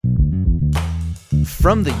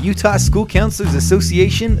From the Utah School Counselors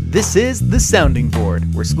Association, this is The Sounding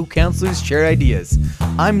Board, where school counselors share ideas.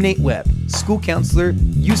 I'm Nate Webb, school counselor,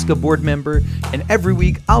 USCA board member, and every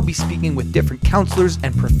week I'll be speaking with different counselors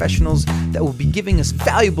and professionals that will be giving us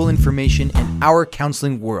valuable information in our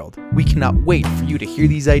counseling world. We cannot wait for you to hear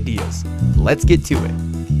these ideas. Let's get to it.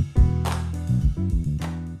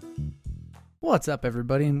 What's up,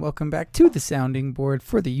 everybody, and welcome back to the Sounding Board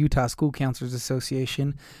for the Utah School Counselors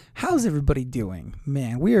Association. How's everybody doing?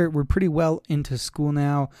 Man, we're pretty well into school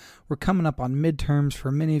now. We're coming up on midterms for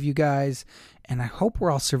many of you guys, and I hope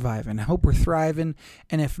we're all surviving. I hope we're thriving,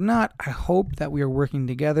 and if not, I hope that we are working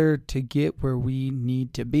together to get where we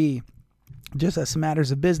need to be. Just as some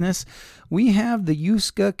matters of business, we have the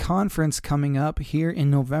USCA conference coming up here in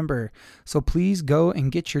November, so please go and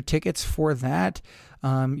get your tickets for that.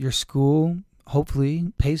 Your school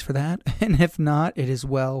hopefully pays for that, and if not, it is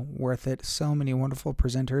well worth it. So many wonderful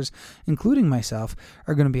presenters, including myself,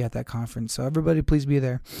 are going to be at that conference, so everybody please be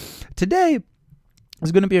there. Today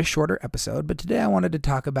is going to be a shorter episode, but today I wanted to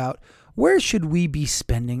talk about where should we be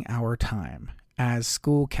spending our time as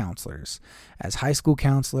school counselors, as high school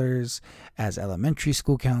counselors, as elementary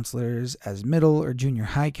school counselors, as middle or junior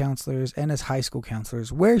high counselors, and as high school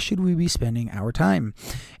counselors. Where should we be spending our time?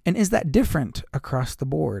 And is that different across the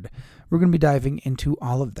board? We're going to be diving into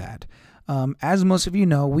all of that. As most of you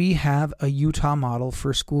know, we have a Utah model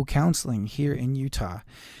for school counseling here in Utah,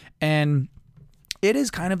 and it is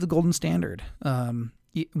kind of the golden standard.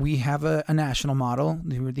 We have a national model,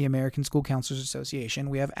 the American School Counselors Association.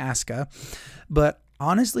 We have ASCA, but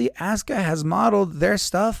honestly, ASCA has modeled their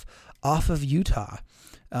stuff off of Utah.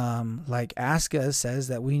 Like ASCA says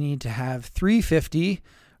that we need to have 350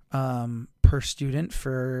 per student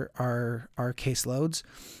for our caseloads.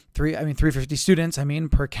 350 students,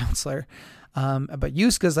 per counselor. But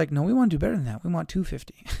USCA is like, no, we want to do better than that. We want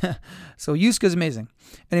 250. So USCA is amazing.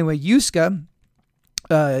 Anyway, USCA,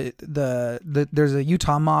 there's a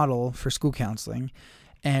Utah model for school counseling,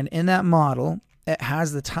 and in that model, it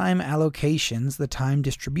has the time allocations, the time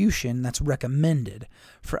distribution that's recommended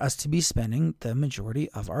for us to be spending the majority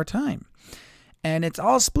of our time. And it's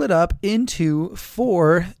all split up into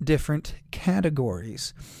 4 different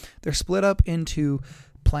categories. They're split up into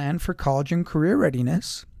plan for college and career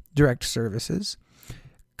readiness, direct services,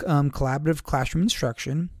 collaborative classroom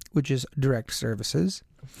instruction, which is direct services,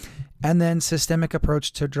 and then systemic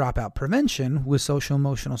approach to dropout prevention with social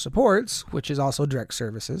emotional supports, which is also direct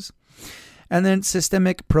services, and then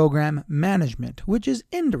systemic program management, which is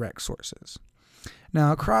indirect sources.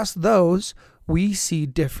 Now, across those, we see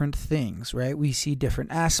different things, right? We see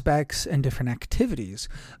different aspects and different activities,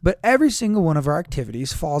 but every single one of our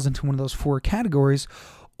activities falls into one of those 4 categories.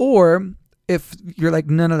 Or if you're like,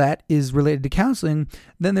 none of that is related to counseling,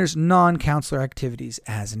 then there's non-counselor activities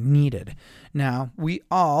as needed. Now, we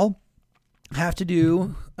all have to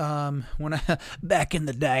do, back in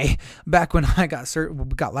the day, back when I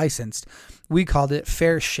got licensed, we called it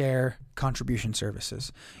fair share contribution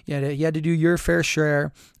services. You had to do your fair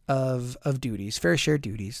share of duties, fair share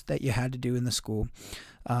duties that you had to do in the school.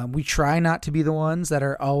 We try not to be the ones that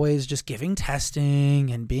are always just giving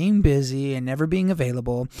testing and being busy and never being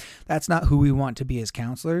available. That's not who we want to be as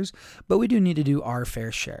counselors, but we do need to do our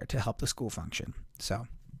fair share to help the school function. So,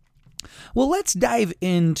 well, let's dive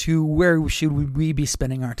into where should we be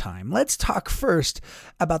spending our time. Let's talk first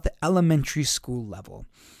about the elementary school level.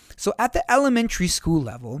 So at the elementary school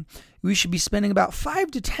level, we should be spending about 5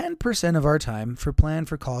 to 10% of our time for plan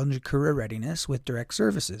for college and career readiness with direct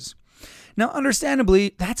services. Now,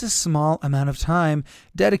 understandably, that's a small amount of time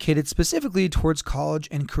dedicated specifically towards college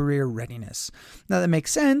and career readiness. Now, that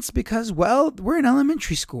makes sense because, well, we're in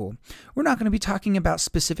elementary school. We're not going to be talking about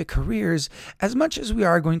specific careers as much as we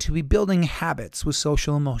are going to be building habits with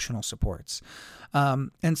social emotional supports.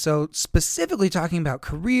 And so specifically talking about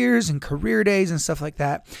careers and career days and stuff like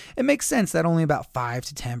that, it makes sense that only about 5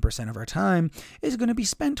 to 10% of our time is going to be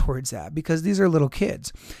spent towards that because these are little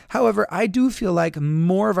kids. However, I do feel like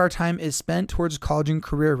more of our time is spent towards college and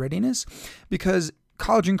career readiness because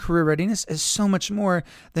college and career readiness is so much more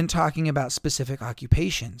than talking about specific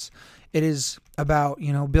occupations. It is about,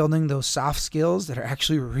 building those soft skills that are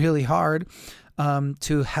actually really hard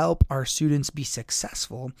to help our students be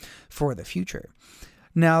successful for the future.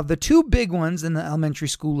 Now, the 2 big ones in the elementary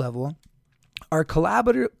school level are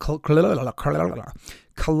collaborative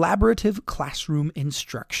classroom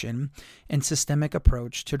instruction and systemic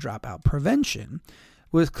approach to dropout prevention.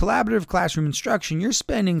 With collaborative classroom instruction, you're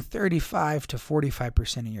spending 35 to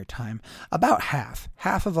 45% of your time. About half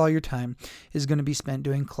of all your time is going to be spent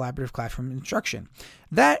doing collaborative classroom instruction.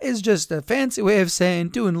 That is just a fancy way of saying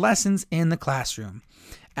doing lessons in the classroom.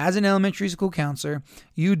 As an elementary school counselor,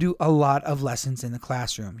 you do a lot of lessons in the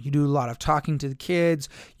classroom. You do a lot of talking to the kids.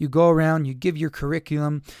 You go around, you give your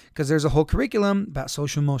curriculum, because there's a whole curriculum about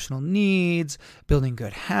social emotional needs, building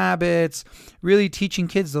good habits, really teaching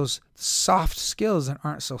kids those soft skills that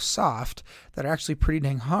aren't so soft, that are actually pretty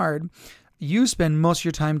dang hard. You spend most of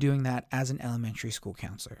your time doing that as an elementary school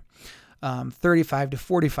counselor. 35 to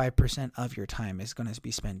 45% of your time is going to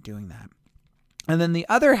be spent doing that. And then the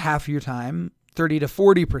other half of your time, 30 to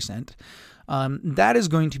 40%, that is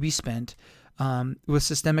going to be spent with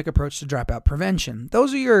systemic approach to dropout prevention.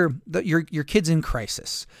 Those are your kids in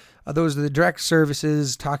crisis. Those are the direct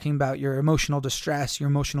services talking about your emotional distress, your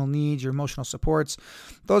emotional needs, your emotional supports.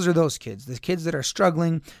 Those are those kids, the kids that are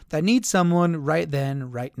struggling, that need someone right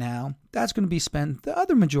then, right now. That's going to be spent. The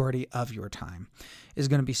other majority of your time is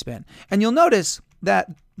going to be spent. And you'll notice that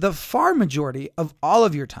the far majority of all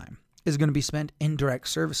of your time is going to be spent in direct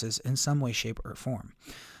services in some way, shape, or form.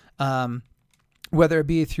 Whether it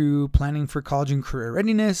be through planning for college and career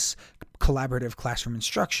readiness, collaborative classroom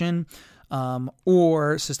instruction,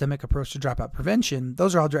 or systemic approach to dropout prevention,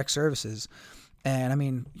 those are all direct services. And I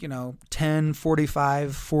mean, 10,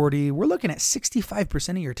 45, 40, we're looking at 65%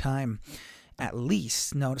 of your time at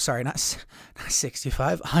least. No, sorry, not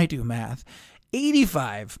 65. I do math.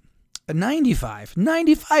 85,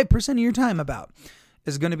 95% of your time about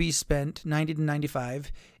is going to be spent, 90 to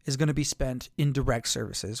 95 is going to be spent in direct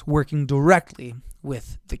services, working directly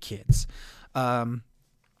with the kids. And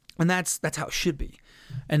that's how it should be.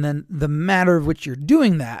 And then the matter of which you're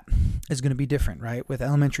doing that is going to be different, right? With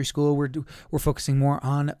elementary school, we're focusing more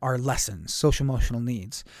on our lessons, social emotional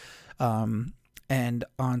needs, and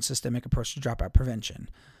on systemic approach to dropout prevention.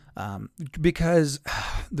 Because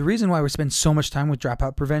the reason why we spend so much time with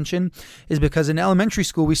dropout prevention is because in elementary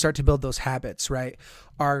school, we start to build those habits, right?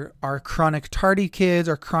 Our chronic tardy kids,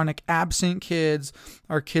 our chronic absent kids,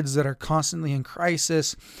 our kids that are constantly in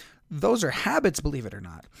crisis, those are habits, believe it or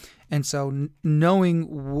not. And so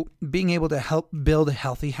being able to help build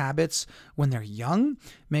healthy habits when they're young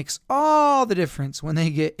makes all the difference when they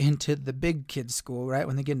get into the big kids school, right?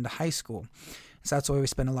 When they get into high school. So that's why we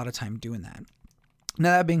spend a lot of time doing that.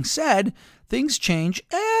 Now, that being said, things change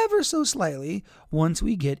ever so slightly once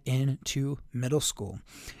we get into middle school.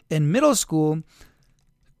 In middle school,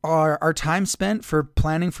 our time spent for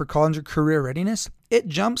planning for college or career readiness, it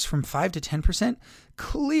jumps from 5 to 10%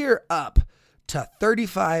 clear up to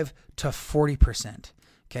 35 to 40%.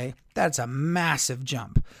 Okay, that's a massive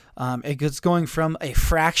jump. It's going from a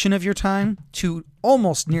fraction of your time to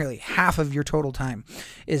almost nearly half of your total time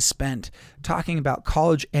is spent talking about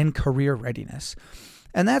college and career readiness.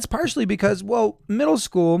 And that's partially because, middle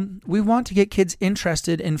school, we want to get kids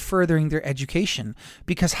interested in furthering their education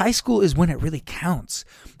because high school is when it really counts.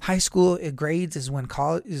 High school grades is when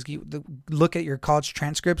college is. Look at your college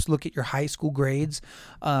transcripts, look at your high school grades.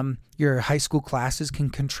 Your high school classes can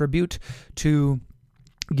contribute to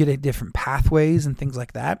get at different pathways and things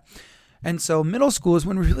like that. And so middle school is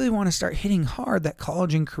when we really want to start hitting hard that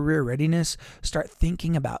college and career readiness, start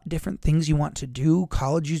thinking about different things you want to do,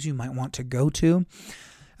 colleges you might want to go to.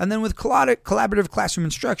 And then with collaborative classroom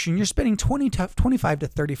instruction, you're spending 25 to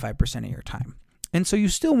 35% of your time. And so you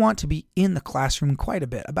still want to be in the classroom quite a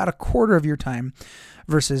bit, about a quarter of your time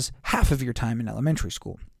versus half of your time in elementary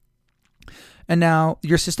school. And now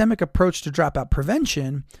your systemic approach to dropout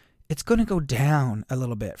prevention, it's going to go down a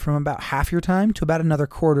little bit from about half your time to about another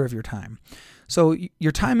quarter of your time. So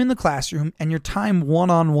your time in the classroom and your time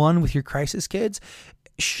one-on-one with your crisis kids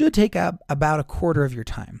should take up about a quarter of your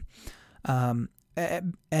time. And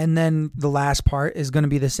then the last part is going to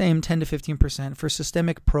be the same 10 to 15% for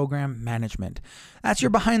systemic program management. That's your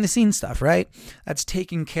behind the scenes stuff, right? That's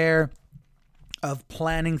taking care of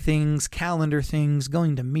planning things, calendar things,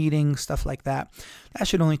 going to meetings, stuff like that. That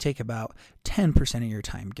should only take about 10% of your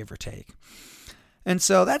time, give or take. And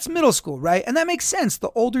so that's middle school, right? And that makes sense. The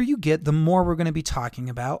older you get, the more we're going to be talking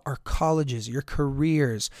about our colleges, your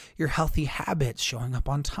careers, your healthy habits, showing up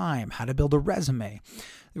on time, how to build a resume.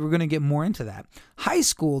 We're going to get more into that. High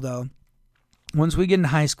school, though, once we get in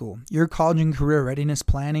high school, your college and career readiness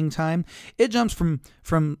planning time, it jumps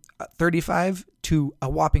from 35 to a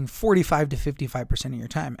whopping 45 to 55% of your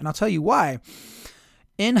time. And I'll tell you why.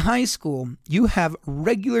 In high school, you have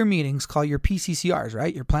regular meetings called your PCCRs,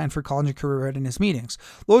 right? Your Plan for College and Career Readiness meetings.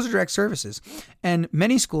 Those are direct services. And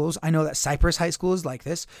many schools, I know that Cypress High School is like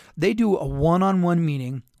this, they do a one-on-one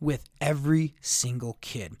meeting with every single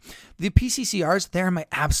kid. The PCCRs, they're my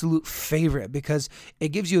absolute favorite because it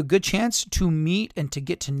gives you a good chance to meet and to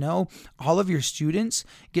get to know all of your students,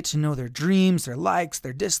 get to know their dreams, their likes,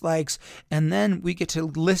 their dislikes, and then we get to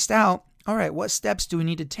list out all right, what steps do we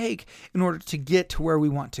need to take in order to get to where we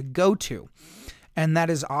want to go to? And that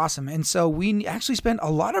is awesome. And so we actually spend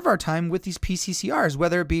a lot of our time with these PCCRs,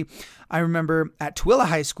 whether it be, I remember at Tooele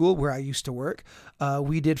High School, where I used to work,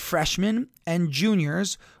 we did freshmen and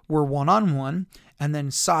juniors were one-on-one, and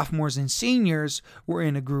then sophomores and seniors were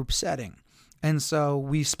in a group setting. And so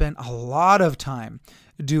we spent a lot of time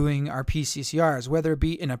doing our PCCRs, whether it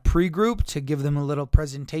be in a pre-group to give them a little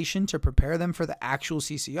presentation to prepare them for the actual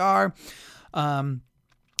CCR,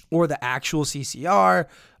 or the actual CCR,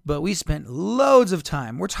 but we spent loads of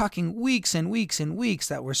time. We're talking weeks and weeks and weeks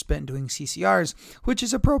that were spent doing CCRs, which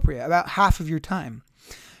is appropriate, about half of your time.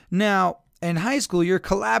 Now, in high school, your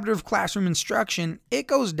collaborative classroom instruction, it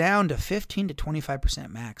goes down to 15 to 25%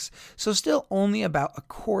 max. So still only about a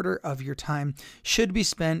quarter of your time should be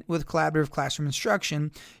spent with collaborative classroom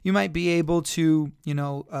instruction. You might be able to,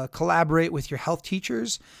 collaborate with your health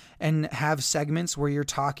teachers and have segments where you're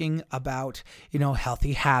talking about,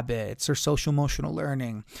 healthy habits or social emotional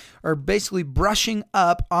learning, or basically brushing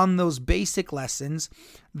up on those basic lessons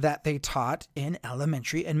that they taught in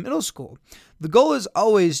elementary and middle school. The goal is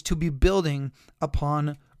always to be building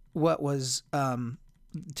upon what was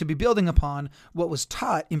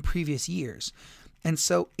taught in previous years. And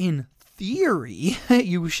so in theory,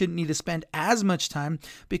 you shouldn't need to spend as much time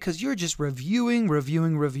because you're just reviewing.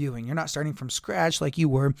 You're not starting from scratch like you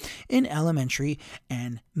were in elementary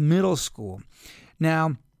and middle school.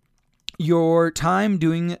 Now, your time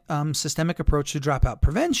doing systemic approach to dropout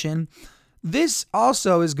prevention, this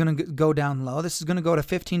also is going to go down low. This is going to go to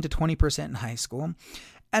 15 to 20% in high school.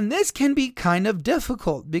 And this can be kind of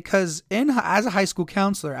difficult because as a high school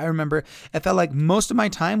counselor, I remember it felt like most of my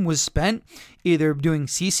time was spent either doing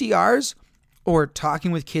CCRs or talking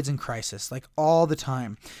with kids in crisis, like all the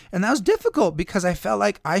time. And that was difficult because I felt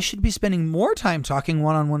like I should be spending more time talking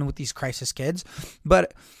one-on-one with these crisis kids.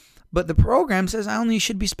 But the program says I only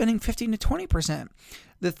should be spending 15 to 20%.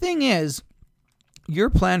 The thing is,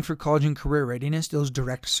 your plan for college and career readiness, those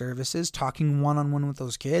direct services, talking one-on-one with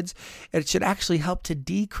those kids, it should actually help to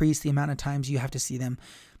decrease the amount of times you have to see them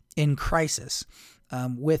in crisis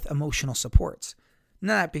with emotional supports.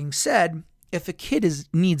 Now, that being said, if a kid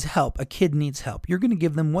needs help, you're going to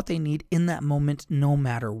give them what they need in that moment, no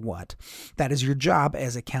matter what. That is your job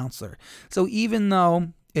as a counselor. So even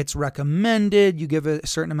though it's recommended you give a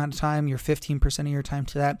certain amount of time, your 15% of your time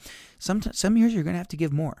to that, some years you're going to have to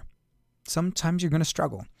give more. Sometimes you're going to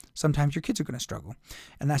struggle. Sometimes your kids are going to struggle.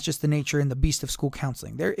 And that's just the nature and the beast of school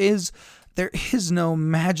counseling. There is no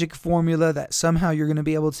magic formula that somehow you're going to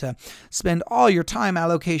be able to spend all your time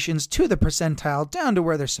allocations to the percentile down to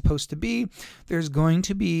where they're supposed to be. There's going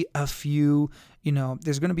to be a few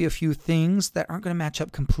things that aren't going to match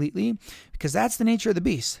up completely because that's the nature of the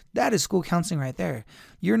beast. That is school counseling right there.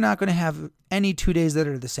 You're not going to have any 2 days that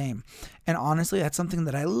are the same. And honestly, that's something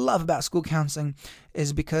that I love about school counseling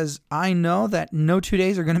is because I know that no 2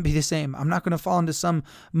 days are going to be the same. I'm not going to fall into some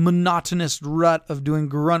monotonous rut of doing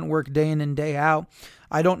grunt work day in and day out.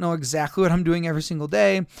 I don't know exactly what I'm doing every single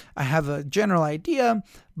day. I have a general idea,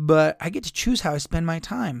 but I get to choose how I spend my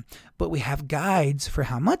time. But we have guides for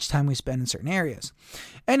how much time we spend in certain areas.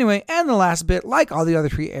 Anyway, and the last bit, like all the other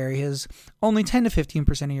three areas, only 10 to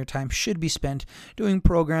 15% of your time should be spent doing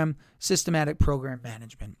systematic program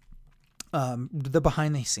management. The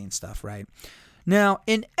behind the scenes stuff, right? Now,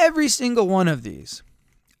 in every single one of these,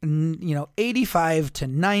 85 to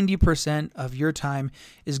 90% of your time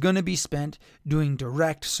is going to be spent doing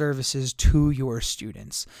direct services to your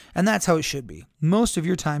students. And that's how it should be. Most of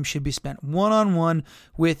your time should be spent one-on-one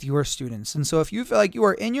with your students. And so if you feel like you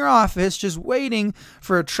are in your office just waiting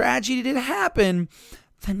for a tragedy to happen,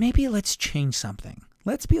 then maybe let's change something.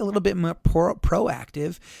 Let's be a little bit more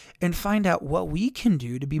proactive and find out what we can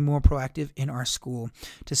do to be more proactive in our school,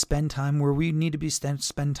 to spend time where we need to be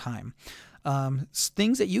spend time.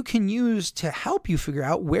 Things that you can use to help you figure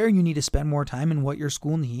out where you need to spend more time and what your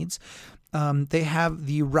school needs. They have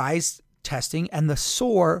the RISE testing and the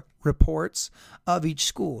SOAR reports of each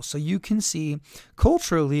school. So you can see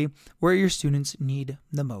culturally where your students need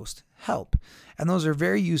the most help. And those are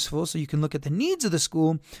very useful. So you can look at the needs of the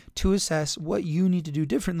school to assess what you need to do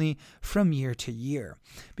differently from year to year.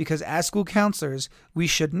 Because as school counselors, we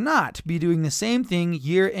should not be doing the same thing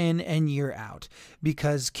year in and year out,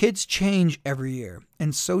 because kids change every year.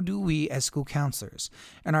 And so do we as school counselors.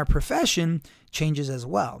 And our profession changes as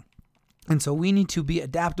well. And so we need to be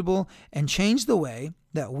adaptable and change the way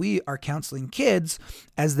that we are counseling kids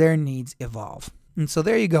as their needs evolve. And so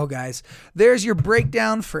there you go, guys. There's your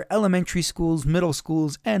breakdown for elementary schools, middle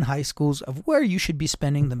schools, and high schools of where you should be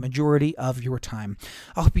spending the majority of your time.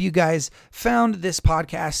 I hope you guys found this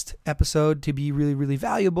podcast episode to be really, really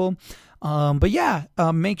valuable.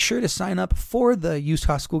 Make sure to sign up for the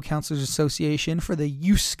Utah School Counselors Association for the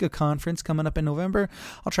USCA conference coming up in November.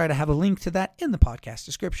 I'll try to have a link to that in the podcast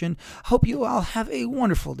description. Hope you all have a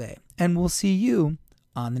wonderful day, and we'll see you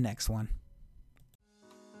on the next one.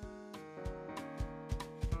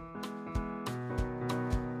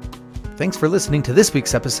 Thanks for listening to this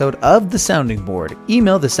week's episode of The Sounding Board.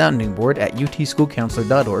 Email The Sounding Board at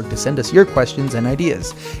utschoolcounselor.org to send us your questions and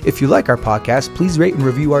ideas. If you like our podcast, please rate and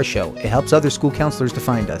review our show. It helps other school counselors to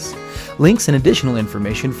find us. Links and additional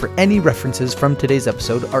information for any references from today's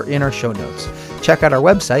episode are in our show notes. Check out our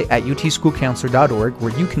website at utschoolcounselor.org,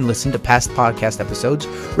 where you can listen to past podcast episodes,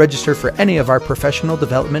 register for any of our professional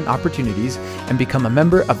development opportunities, and become a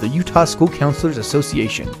member of the Utah School Counselors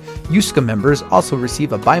Association. USCA members also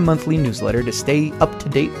receive a bi-monthly newsletter to stay up to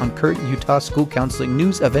date on current Utah school counseling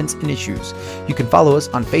news, events, and issues. You can follow us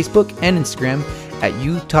on Facebook and Instagram at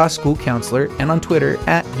Utah School Counselor and on Twitter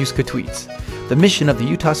at USCA Tweets. The mission of the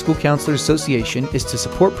Utah School Counselors Association is to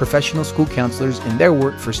support professional school counselors in their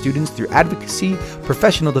work for students through advocacy,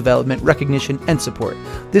 professional development, recognition, and support.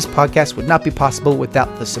 This podcast would not be possible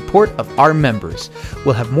without the support of our members.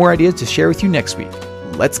 We'll have more ideas to share with you next week.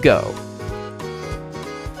 Let's go.